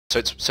So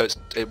it's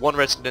one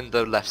redstone in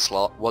the left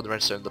slot, one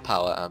redstone in the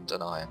power, and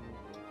an iron.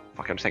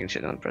 Fuck, I'm taking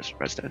shit down the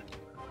redstone.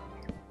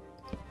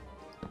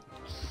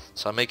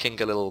 So I'm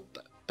making a little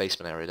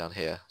basement area down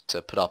here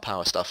to put our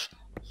power stuff.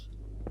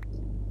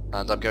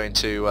 And I'm going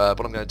to,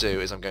 what I'm going to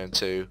do is I'm going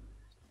to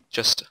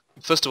just,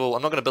 first of all,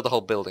 I'm not going to build the whole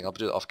building, I'll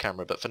do it off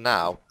camera, but for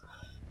now,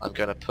 I'm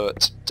going to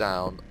put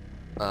down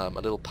a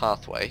little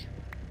pathway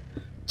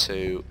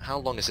to, how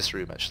long is this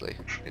room actually?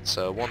 It's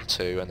 1,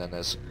 2, and then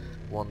there's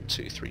 1,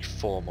 2, 3,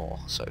 4 more,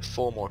 so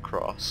 4 more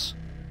across.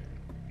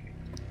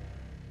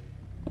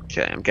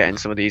 Okay, I'm getting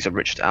some of these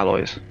enriched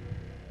alloys.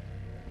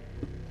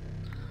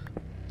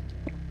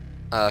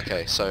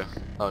 Okay, so,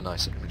 oh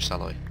nice, enriched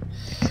alloy.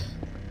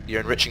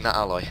 You're enriching that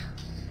alloy.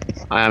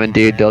 I am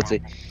indeed,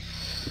 Dodgy.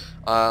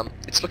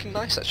 It's looking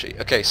nice actually.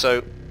 Okay,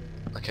 so,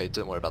 okay,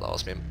 don't worry about that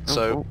osmium.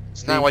 So,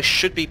 Steve. now I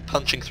should be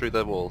punching through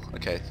the wall.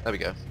 Okay, there we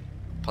go.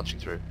 Punching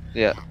through.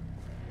 Yeah.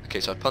 Okay,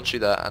 so I've punched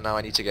through there, and now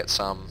I need to get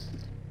some,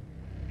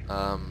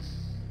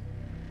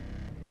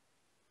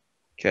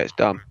 Okay, it's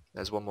done.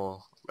 there's one more,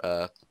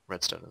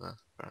 redstone in there,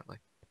 apparently.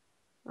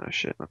 Oh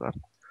shit, my bad.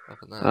 Up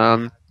in there.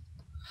 Um,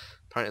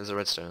 Apparently there's a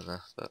redstone in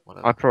there, but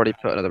whatever. I probably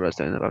put another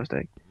redstone in there by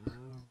mistake.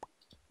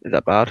 Is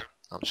that bad?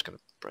 I'm just gonna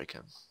break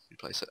it,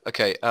 replace it.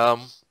 Okay,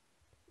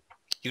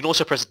 you can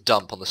also press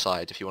dump on the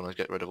side if you want to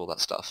get rid of all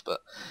that stuff,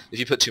 but if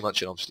you put too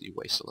much in, obviously you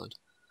waste a load.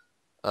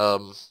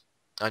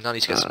 I now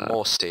need to get some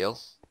more steel.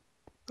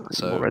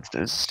 So more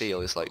redstone.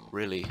 steel is like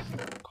really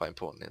quite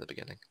important near the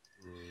beginning.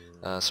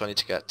 So I need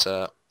to get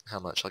how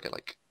much? I'll get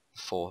like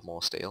 4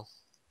 more steel.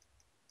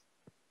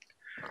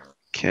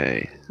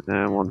 Okay,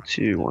 1,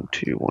 2, 1,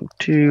 2, 1,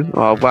 2.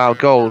 Oh wow,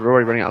 gold. We're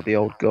already running out of the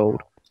old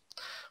gold.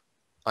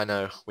 I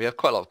know we have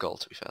quite a lot of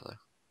gold to be fair though.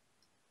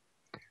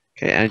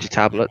 Okay, energy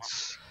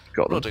tablets.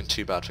 Got We're not them. doing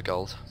too bad for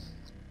gold.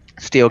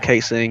 Steel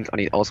casing. I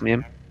need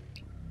osmium.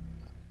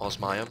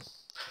 Osmium.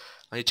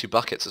 I need 2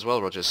 buckets as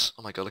well, Rogers.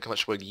 Oh my god, look how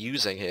much we're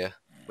using here.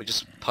 We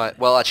just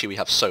well, actually, we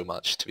have so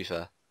much to be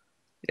fair.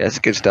 Yeah, it's a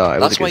good start.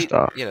 It was a good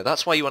start. You know,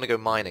 that's why you want to go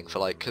mining for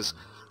like, because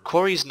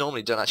quarries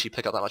normally don't actually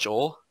pick up that much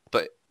ore,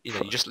 but you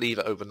know, you just leave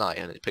it overnight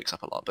and it picks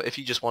up a lot. But if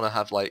you just want to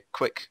have like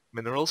quick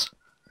minerals,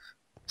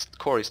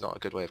 quarry's not a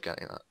good way of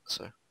getting that.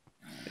 So.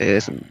 It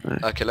isn't. No.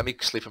 Okay, let me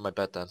sleep in my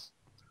bed then.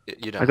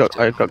 You don't.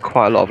 I got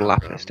quite a lot of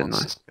lapis, didn't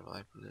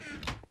I?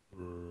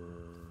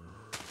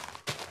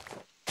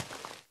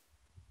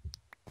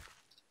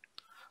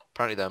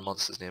 Apparently there are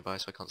monsters nearby,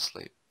 so I can't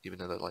sleep, even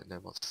though there are like no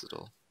monsters at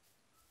all.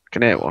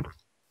 Can hear one.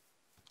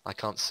 I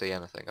can't see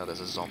anything. Oh, there's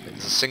a zombie.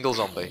 There's a single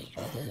zombie,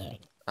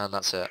 and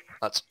that's it.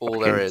 That's all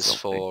Fucking there is zombie.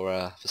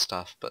 for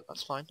stuff. But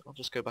that's fine. I'll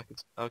just go back. And...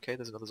 Okay,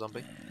 there's another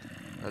zombie.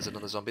 There's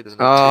another zombie. There's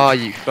another. Oh,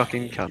 two. you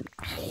fucking cunt!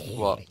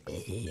 What?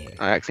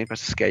 I accidentally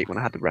pressed escape when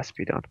I had the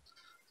recipe done.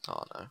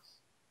 Oh no.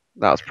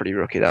 That was pretty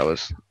rookie. That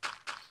was.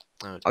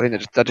 Oh, I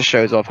think that just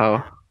shows off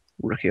how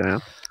rookie I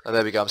am. oh,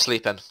 there we go. I'm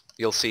sleeping.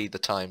 You'll see the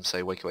time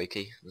say wakey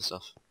wakey and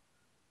stuff.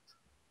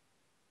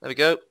 There we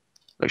go.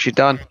 Look, she's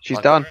done. She's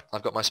done.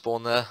 I've got my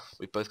spawn there.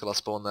 We've both got our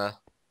spawn there.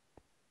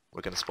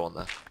 We're gonna spawn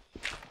there.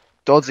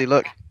 Dodzy,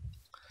 look.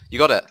 You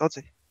got it.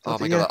 Dodzy. Oh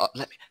my yeah. god.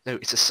 Let me. No,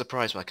 it's a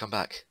surprise when I come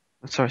back.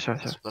 Sorry.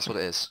 That's what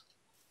it is.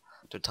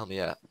 Don't tell me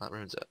yet. That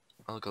ruins it.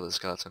 Oh god, there's a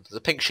skeleton. There's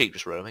a pink sheep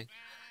just roaming.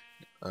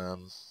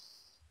 Do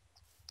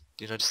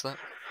you notice that?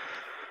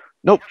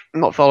 Nope,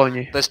 I'm not following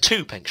you. There's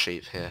 2 pink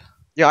sheep here.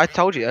 Yeah, I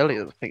told you earlier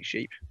there was pink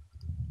sheep.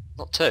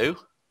 Not 2.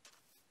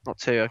 Not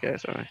 2. Okay,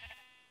 sorry.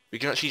 We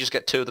can actually just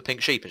get 2 of the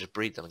pink sheep and just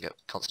breed them and get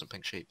constant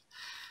pink sheep.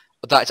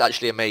 But that's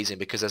actually amazing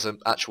because there's an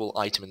actual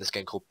item in this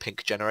game called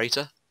Pink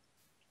Generator.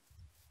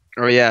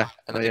 Oh yeah.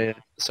 And yeah.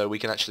 So we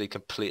can actually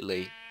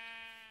completely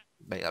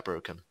make that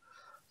broken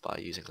by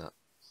using that.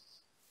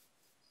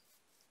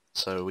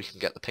 So we can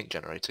get the pink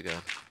generator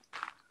going.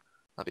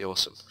 That'd be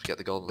awesome. Get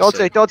the golden.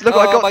 Dodzy, look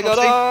what I got. Oh my god!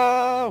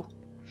 Oh!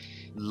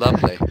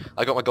 Lovely.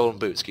 I got my golden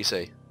boots. Can you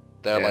see?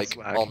 They're Yeah, like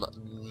swag. on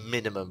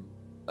minimum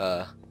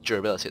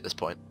durability at this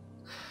point.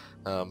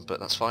 But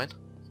that's fine.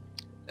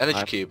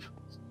 Energy cube.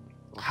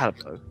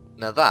 Hello.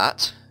 Now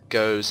that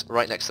goes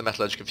right next to the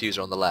metallurgical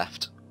confuser on the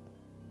left.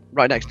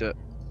 Right next to it.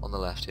 On the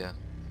left, yeah.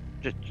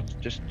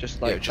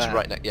 Just like just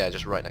right next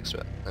to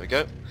it. There we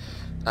go.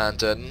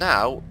 And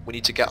now we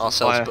need to get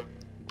ourselves.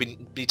 We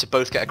need to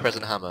both get a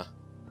crescent hammer.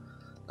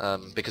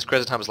 Because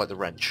crescent hammer is like the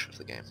wrench of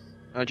the game.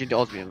 Oh, do you need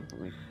osmium?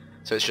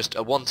 So it's just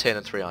a 1 tin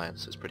and 3 iron.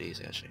 So it's pretty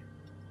easy actually.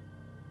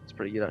 It's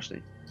pretty good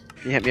actually.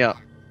 Can you hit me up?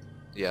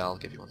 Yeah, I'll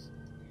give you one.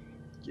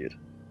 Good.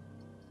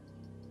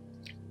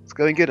 It's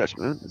going good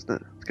actually, man, isn't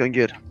it? It's going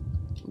good.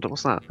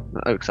 What's that?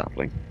 An oak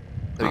sapling.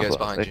 There he goes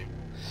behind you.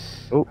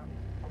 Oh,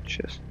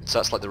 cheers. So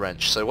that's like the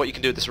wrench. So what you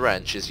can do with this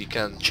wrench is you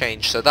can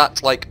change. So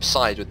that like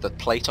side with the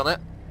plate on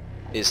it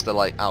is the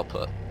like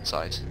output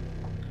side.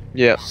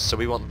 Yeah. So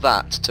we want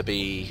that to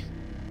be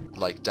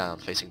like down,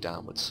 facing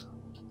downwards.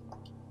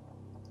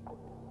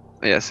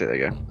 Yeah, see, there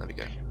you go. There we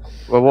go.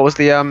 Well, what was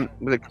the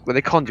were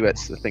the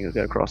conduits, the thing that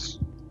go across?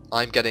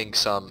 I'm getting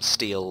some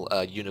steel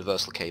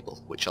universal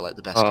cable, which are like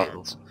the best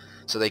cables.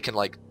 So they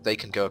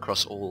can go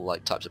across all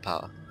like types of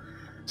power.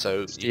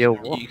 So Steel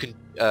what? you can.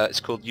 It's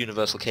called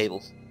universal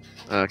cable.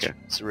 Okay.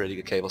 It's a really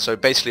good cable. So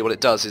basically, what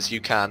it does is you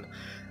can.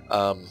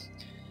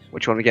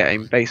 Which one are we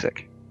getting?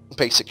 Basic.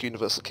 Basic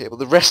universal cable.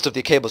 The rest of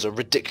the cables are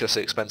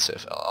ridiculously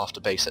expensive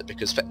after basic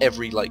because for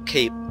every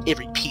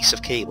every piece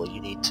of cable you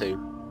need to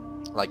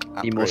Need more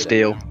upgrade it.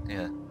 steel.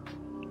 Yeah.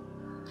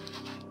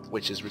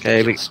 Which is Okay,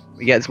 ridiculous.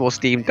 we get some more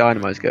steam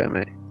dynamos going,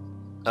 mate.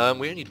 We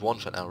only need one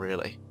for now,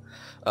 really,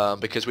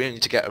 because we only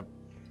need to get a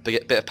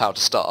bit of power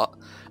to start,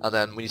 and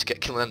then we need to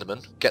get kill an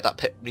Enderman, get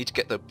that we need to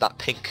get that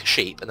pink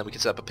sheep, and then we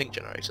can set up a pink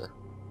generator.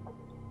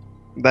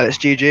 But it's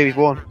GG, we've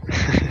won.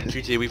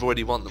 GG, we've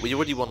already won. We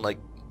already won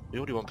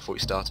before we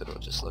started. Or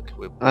just look,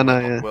 I know,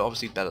 yeah. we're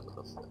obviously better than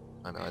them.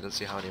 I know. I don't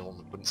see how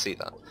anyone wouldn't see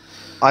that.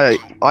 I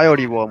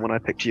already won when I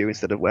picked you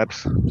instead of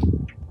Webbs.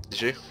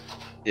 Did you?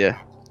 Yeah.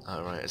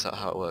 Oh right, is that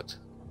how it worked?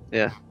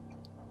 Yeah.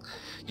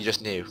 You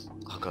just knew.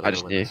 Oh god, I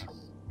just knew.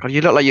 God,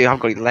 you look like you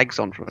haven't got your legs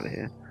on from over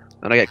here.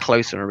 And I get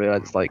closer and I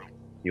realise it's like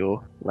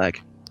your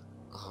leg.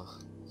 Oh,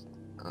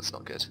 that's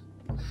not good.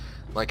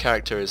 My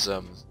character is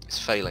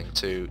failing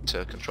to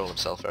control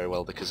himself very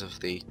well because of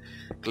the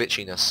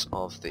glitchiness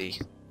of the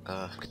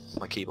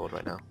my keyboard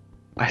right now.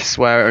 I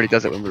swear it only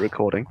does it when we're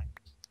recording.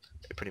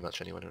 Pretty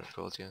much anyone who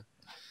records, yeah.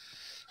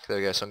 There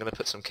we go. So I'm going to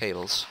put some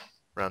cables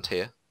around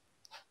here.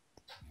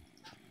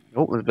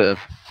 Oh, there's a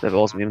bit of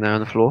osmium there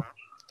on the floor.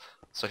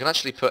 So I can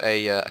actually put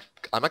a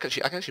I can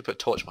actually put a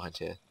torch behind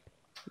here.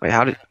 Wait,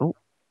 how did? Oh,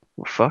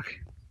 what the fuck?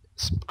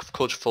 It's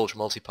called Forge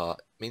Multipart.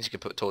 It means you can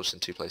put torches in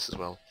 2 places as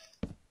well.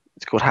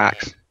 It's called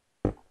hacks.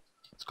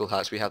 It's called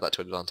hacks. We have that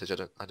to advantage. I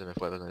don't know if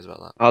whoever knows about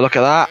that. Oh, look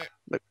at that!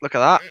 Look at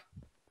that!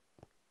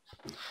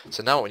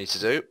 So now what we need to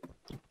do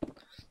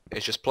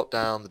is just plop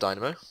down the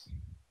dynamo.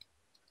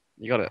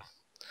 You got it.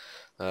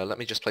 Let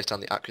me just place down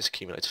the aqueous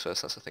accumulator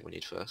first. That's the thing we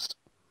need first.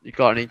 You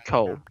got any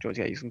coal? Do you want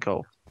to get you some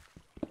coal?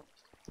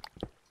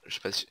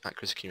 Just place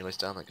aqueous accumulator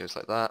down. That goes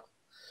like that,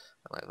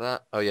 and like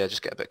that. Oh yeah,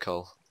 just get a bit of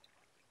coal.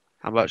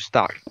 How much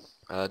stack?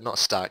 Not a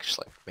stack, just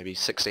like maybe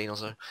 16 or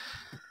so.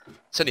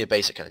 It's only a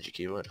basic energy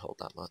cube. It won't hold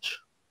that much.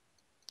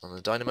 On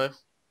the dynamo,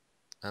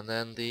 and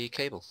then the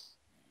cable.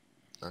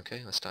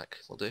 Okay, a stack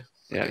will do.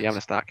 Yeah, Okay. you have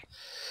a stack.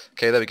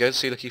 Okay, there we go.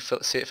 See, look, you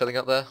see it filling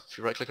up there. If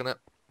you right click on it,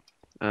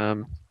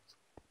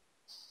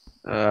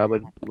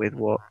 with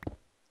what?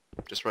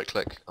 just right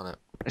click on it.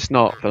 It's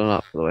not filling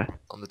up, by the way.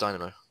 On the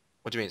dynamo.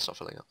 What do you mean it's not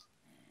filling up?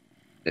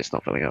 It's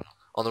not filling up.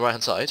 On the right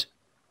hand side?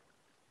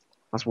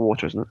 That's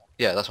water, isn't it?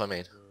 Yeah, that's what I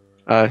mean.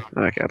 Oh,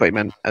 okay. I thought you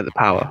meant at the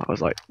power. I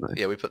was like, no.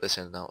 Yeah, we put this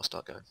in and now it'll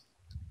start going.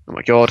 Oh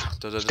my god.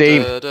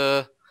 Steam!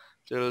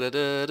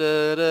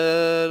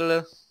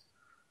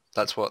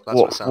 That's what it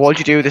What sounds would like.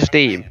 you do with the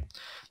steam?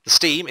 The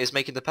steam is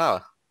making the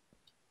power.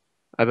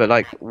 But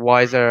like,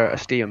 why is there a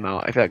steam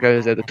amount? If that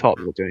goes over the top,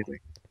 it will do anything.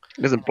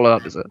 It doesn't blow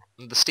up, does it?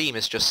 The steam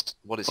is just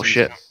what it's Oh using.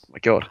 shit. Oh my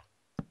god.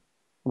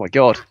 Oh my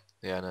god.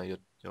 Yeah, no, you're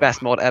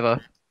Best mod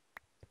ever.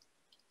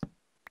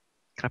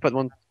 Can I put them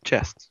on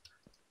chests?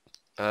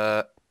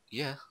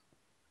 yeah.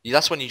 Yeah,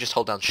 that's when you just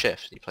hold down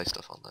shift and you place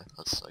stuff on there.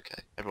 That's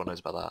okay. Everyone knows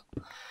about that.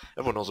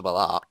 Everyone knows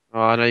about that.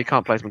 Oh no, you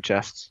can't place them on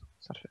chests.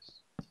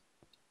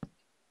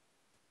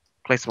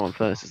 Place them on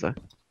furnaces though.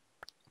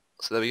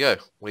 So there we go.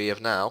 We have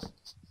now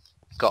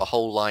got a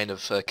whole line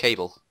of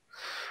cable.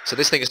 So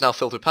this thing is now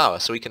filled with power,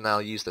 so we can now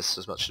use this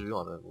as much as we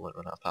want and we won't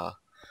run out of power.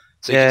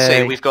 So you can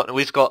see we've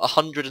got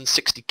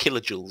 160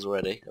 kilojoules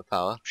already of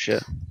power.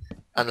 Shit.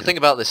 And the thing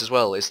about this as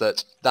well is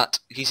that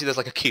you see there's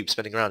like a cube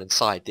spinning around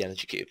inside the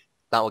energy cube.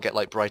 That will get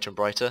like brighter and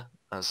brighter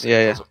as it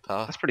fills up with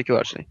power. That's pretty cool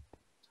actually.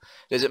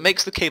 It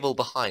makes the cable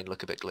behind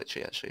look a bit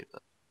glitchy actually,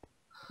 but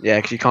yeah,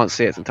 because you can't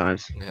see it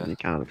sometimes. Yeah. You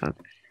can other time.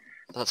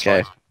 That's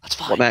fine. That's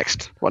fine. What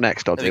next? What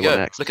next, Dodgy? There we go. What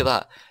next? Look at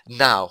that.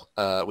 Now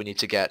we need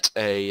to get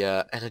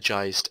a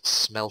energized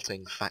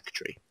smelting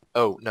factory.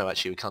 Oh no,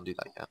 actually we can't do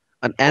that yet.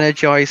 An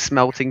energized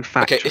smelting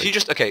factory. Okay, if you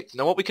just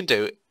now what we can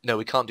do? No,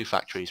 we can't do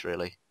factories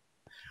really.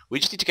 We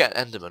just need to get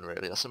an Enderman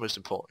really. That's the most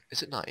important.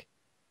 Is it night?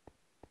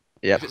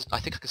 Yeah. I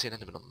think I can see an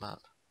Enderman on the map.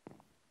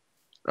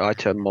 I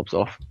turn mobs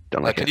off.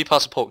 Don't like Can it. you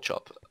pass a pork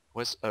chop?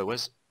 Where's?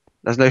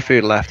 There's no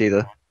food left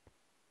either.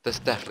 There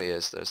definitely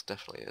is. There's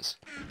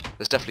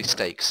definitely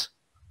steaks.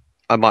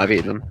 I might have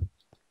eaten them.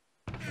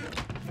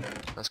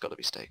 There's got to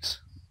be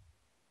steaks.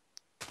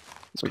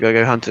 So we gotta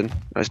go hunting.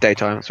 Oh, it's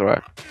daytime. It's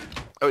alright.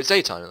 Oh, it's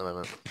daytime at the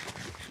moment.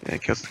 Yeah,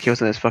 kill some of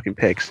those fucking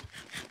pigs.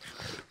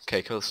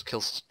 Okay, kill.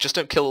 Just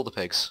don't kill all the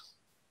pigs.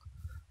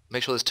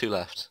 Make sure there's 2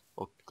 left.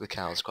 Or the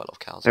cows. Quite a lot of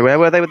cows. Hey, where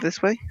were they with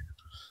this way?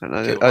 I don't know.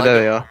 Okay, Oh, well, there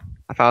they are.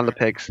 I found the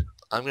pigs.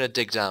 I'm gonna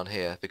dig down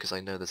here because I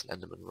know there's an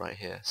Enderman right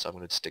here. So I'm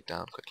gonna just dig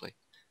down quickly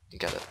and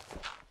get it.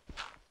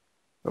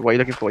 What are you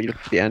looking for? You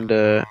looking for the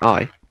ender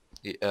eye?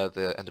 The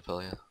ender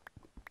pearl, yeah.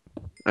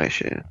 Oh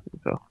shit.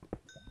 Yeah.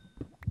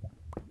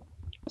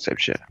 Same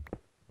shit.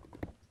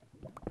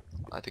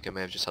 I think I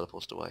may have just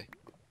teleported away.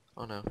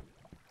 Oh no,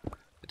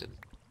 it didn't.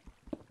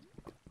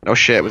 Oh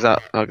shit, was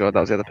that? Oh god,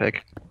 that was the other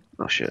pig.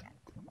 Oh shit.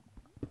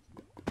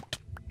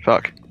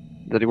 Fuck.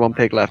 There's only 1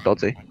 pig left,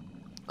 Dodzy.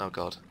 Oh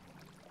god.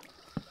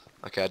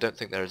 Okay, I don't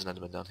think there is an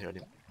Enderman down here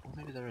anymore. Or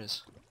maybe there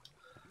is.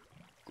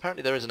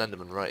 Apparently there is an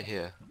Enderman right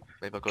here.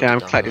 Maybe I've got Okay, to I'm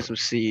go down collecting there. some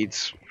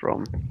seeds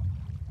from.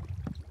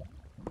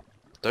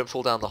 Don't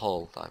fall down the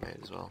hole that I made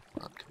as well.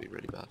 That could be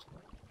really bad.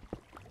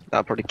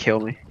 That'll probably kill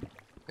me.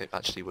 It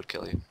actually would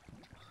kill you.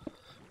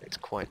 It's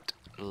quite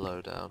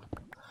low down.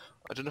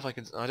 I don't know if I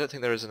can... I don't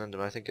think there is an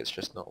Enderman. I think it's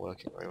just not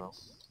working very well.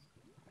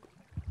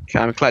 Okay,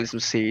 I'm collecting some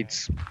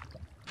seeds.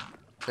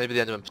 Maybe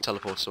the Enderman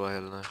teleports away, I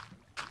don't know.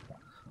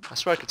 I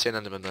swear I could see an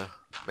Enderman though.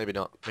 Maybe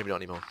not. Maybe not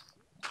anymore.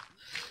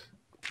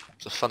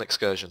 It's a fun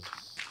excursion.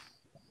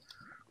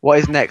 What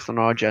is next on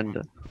our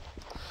agenda?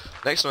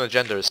 Next on the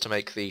agenda is to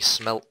make the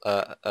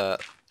smelter,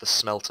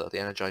 the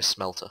energized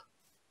smelter.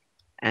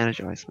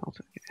 Energized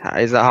smelter.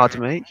 Is that hard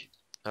to make?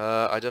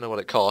 I don't know what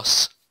it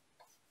costs.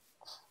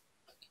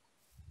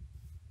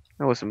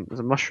 Oh, there's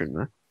a mushroom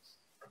there.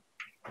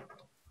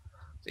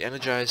 The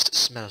energized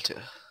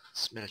smelter.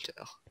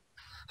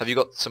 Have you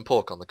got some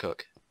pork on the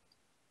cook?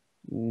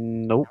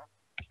 Nope.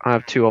 I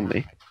have 2 on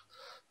me.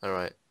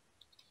 Alright.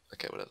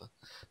 Okay,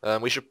 whatever.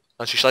 We should...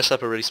 Actually, should I set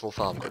up a really small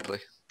farm quickly?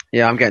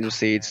 Yeah, I'm getting some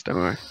seeds, don't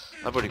worry.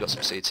 I've already got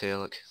some seeds here,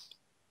 look.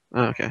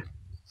 Oh, okay.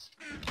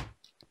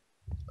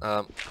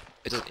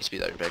 It doesn't need to be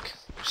very big.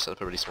 We'll just set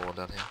up a really small one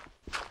down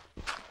here.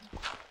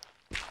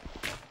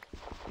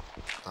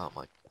 Oh,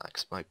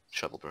 my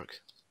shovel broke.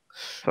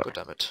 Fuck. God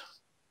damn it.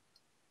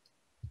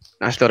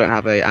 I still don't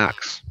have a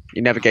axe.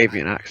 You never gave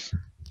me an axe.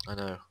 I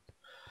know.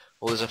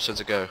 All those episodes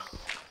ago.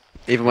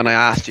 Even when I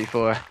asked you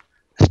for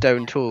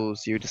stone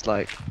tools, you were just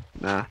like,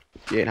 nah,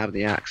 you ain't having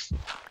the axe.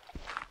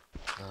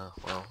 Oh,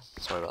 well,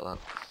 sorry about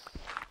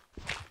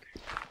that.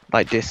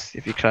 Like this,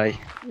 if you try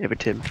every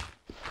Tim.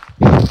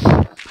 We're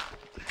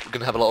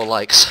gonna have a lot of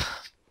likes.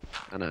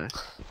 I know. We're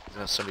gonna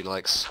have so many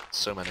likes.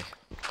 So many.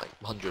 Like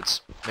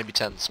hundreds. Maybe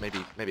tens. Maybe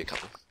a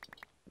couple.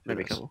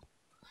 Maybe a knows? couple.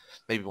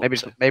 Maybe one.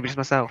 Maybe just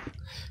myself.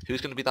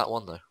 Who's gonna be that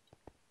one though?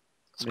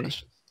 That's the Me.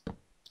 question.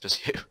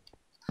 Just you.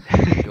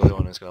 You're the only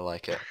one who's gonna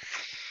like it.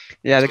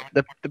 Yeah,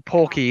 the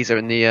porkies are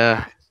in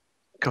the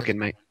cooking,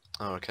 mate.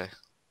 Oh, okay.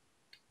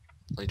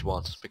 I need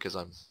one because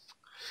I'm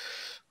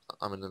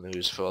in the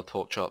mood for a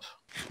pork chop.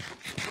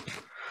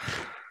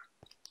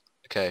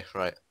 Okay,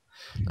 right.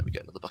 Let me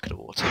get another bucket of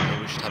water.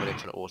 Maybe we should have an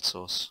infinite water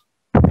source.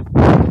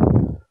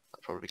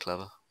 That'd probably be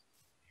clever.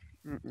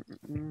 That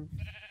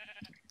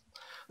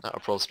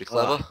would probably be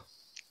clever.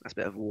 That's a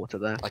bit of water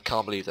there. I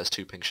can't believe there's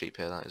 2 pink sheep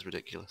here. That is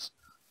ridiculous.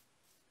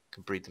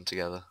 Can breed them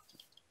together.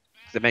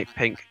 Does it make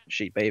pink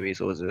sheep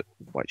babies or is it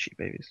white sheep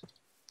babies?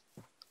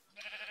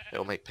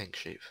 It'll make pink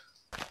sheep.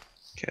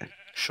 Okay.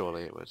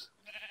 Surely it would.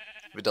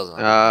 If it doesn't,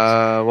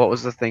 I What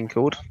was the thing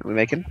called? Are we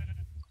making?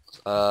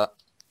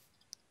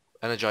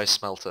 energized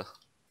smelter.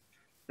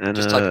 And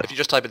If you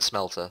just type in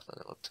smelter, then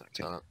it'll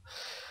turn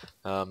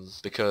up.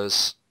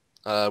 Because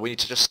we need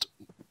to just,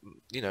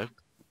 you know,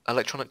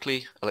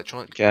 electronically.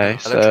 okay,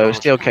 so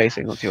steel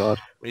casing, not too hard.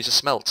 We need to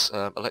smelt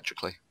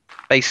electrically.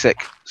 Basic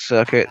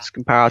circuits,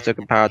 comparator,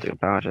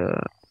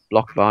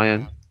 block of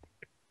iron,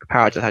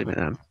 comparator. How do you make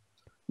them?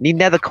 Need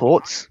nether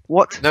quartz?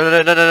 What?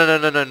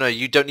 No.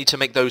 You don't need to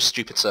make those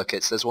stupid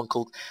circuits. There's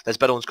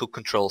better ones called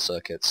control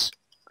circuits.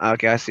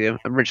 Okay, I see them.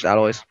 Enriched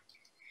alloys.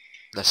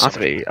 There's so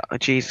many. Actually,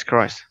 Jesus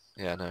Christ.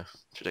 Yeah, no.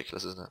 It's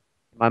ridiculous, isn't it?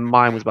 My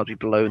mind was about to be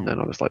blown then.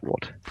 I was like,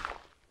 what?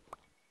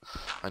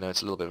 I know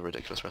it's a little bit of a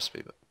ridiculous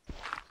recipe, but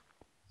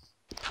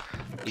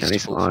Okay, I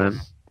need some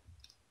iron.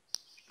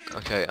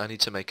 Okay, I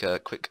need to make a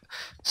quick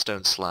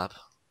stone slab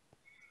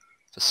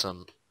for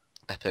some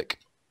epic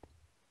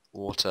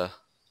water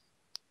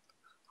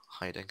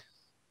hiding.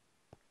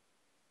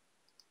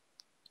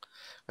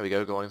 There we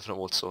go, got an infinite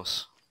water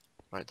source.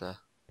 Right there.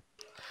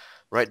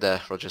 Right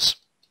there, Rogers.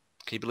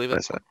 Can you believe it?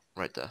 Where's that?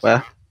 Right there.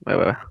 Where?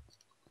 Where?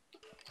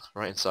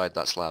 Right inside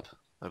that slab.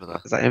 Over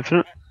there. Is that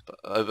infinite?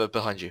 Over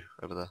behind you.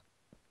 Over there.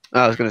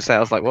 Oh, I was going to say, I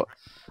was like, what?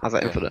 How's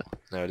that Yeah. infinite?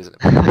 No, it isn't.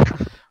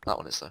 That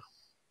one is though.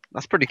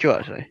 That's pretty cool,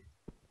 actually.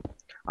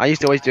 I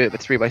used to always do it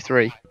with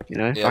 3x3, you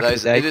know? Yeah, back in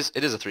the day.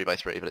 it is a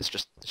 3x3, but it's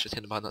just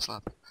hidden behind that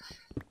slab.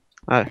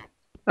 Oh. Do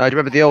you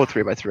remember the old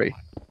 3x3?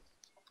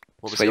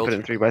 What was Where the you put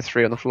old? it in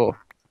 3x3 on the floor.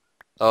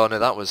 Oh no,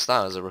 that was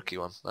a rookie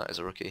one. That is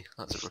a rookie.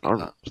 That's a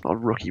rookie. That. It's not a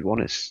rookie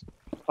one, it's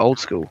old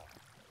school.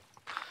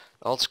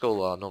 Old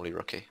school are normally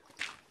rookie.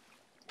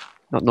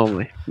 Not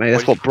normally. Mate,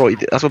 that's what brought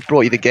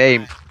you the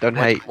game. Don't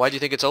hate. Why do you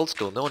think it's old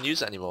school? No one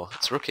uses it anymore.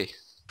 It's rookie.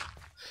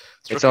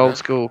 It's rookie, old man.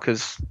 school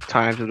because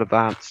times have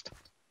advanced.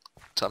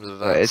 Times of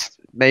But events. it's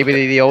maybe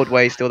Okay. the old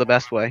way is still the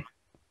best way.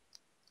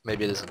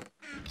 Maybe it isn't.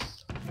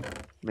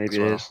 Maybe As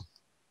it well. is.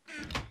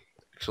 It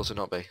should also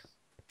not be.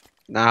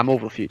 Nah, I'm all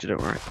for the future,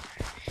 don't worry.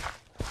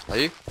 Are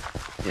you?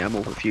 Yeah, I'm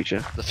all for the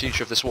future. The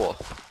future of this war?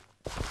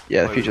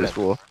 Yeah, the Where future you of this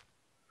war.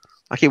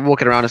 I keep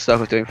walking around in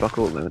circles doing fuck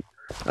all at the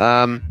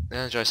moment. The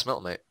energized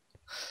smelt, mate.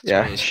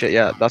 Yeah, what you- shit,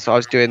 yeah, that's what I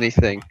was doing the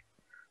thing.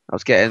 I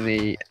was getting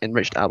the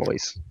enriched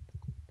alloys.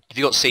 If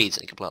you got seeds,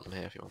 then you can plant them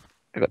here if you want.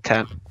 I got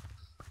 10.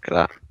 Look at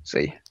that.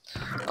 See?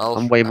 I'll,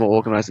 I'm way more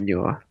organised than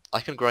you are. I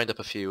can grind up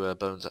a few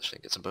bones actually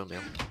and get some bone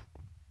meal.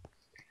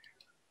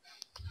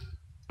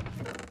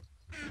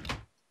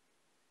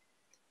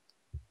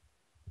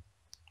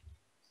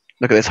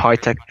 Look at this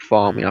high-tech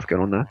farm we have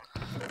going on there.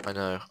 I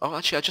know. Oh,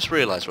 actually, I just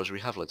realised, Roger, we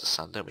have loads of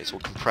sand, don't we? It's all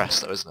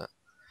compressed, though, isn't it?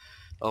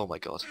 Oh my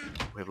god,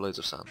 we have loads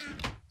of sand.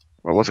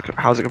 Well,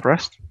 how's it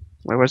compressed?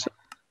 Where was it?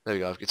 There we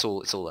go. It's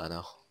all there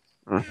now.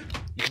 Oh.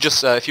 You can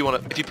just if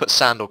you put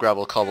sand or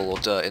gravel, cobble, or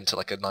dirt into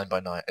like a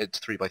 9x9, it's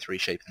 3x3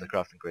 shape in the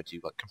crafting grid.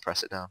 You like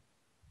compress it down.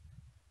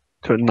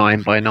 To a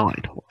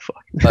 9x9. What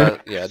the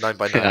fuck? Yeah,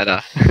 9x9. Yeah,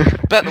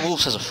 no. Bet the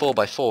Wolves has a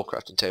 4x4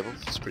 crafting table.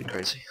 That's pretty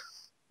crazy.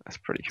 That's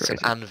pretty It's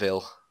crazy. an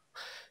anvil.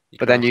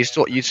 But then you'd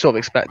sort of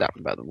expect that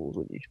from Better Walls,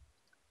 wouldn't you?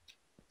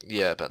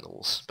 Yeah, bet the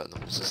Wolves. Bet the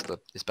Wolves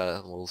is better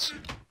than Wolves.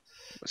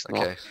 It's Okay.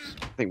 not.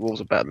 I think Wolves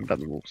are better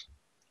than Wolves.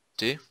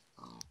 Do you?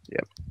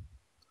 Yep.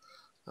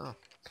 Oh,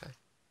 okay.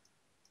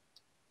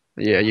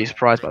 Yeah, are you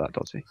surprised by that,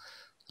 Dodgy?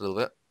 A little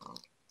bit.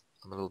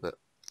 I'm a little bit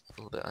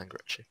angry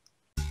actually.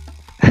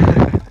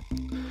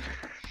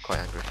 Quite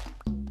angry.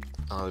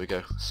 Oh, there we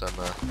go.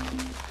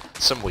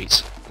 Some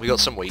wheat. We got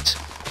some wheat.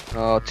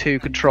 Oh, 2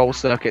 control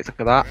circuits, look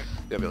at that.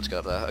 You'll be able to get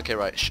up there. Okay,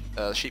 right.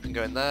 The sheep can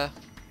go in there.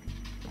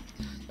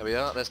 There we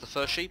are. There's the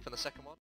first sheep and the second one.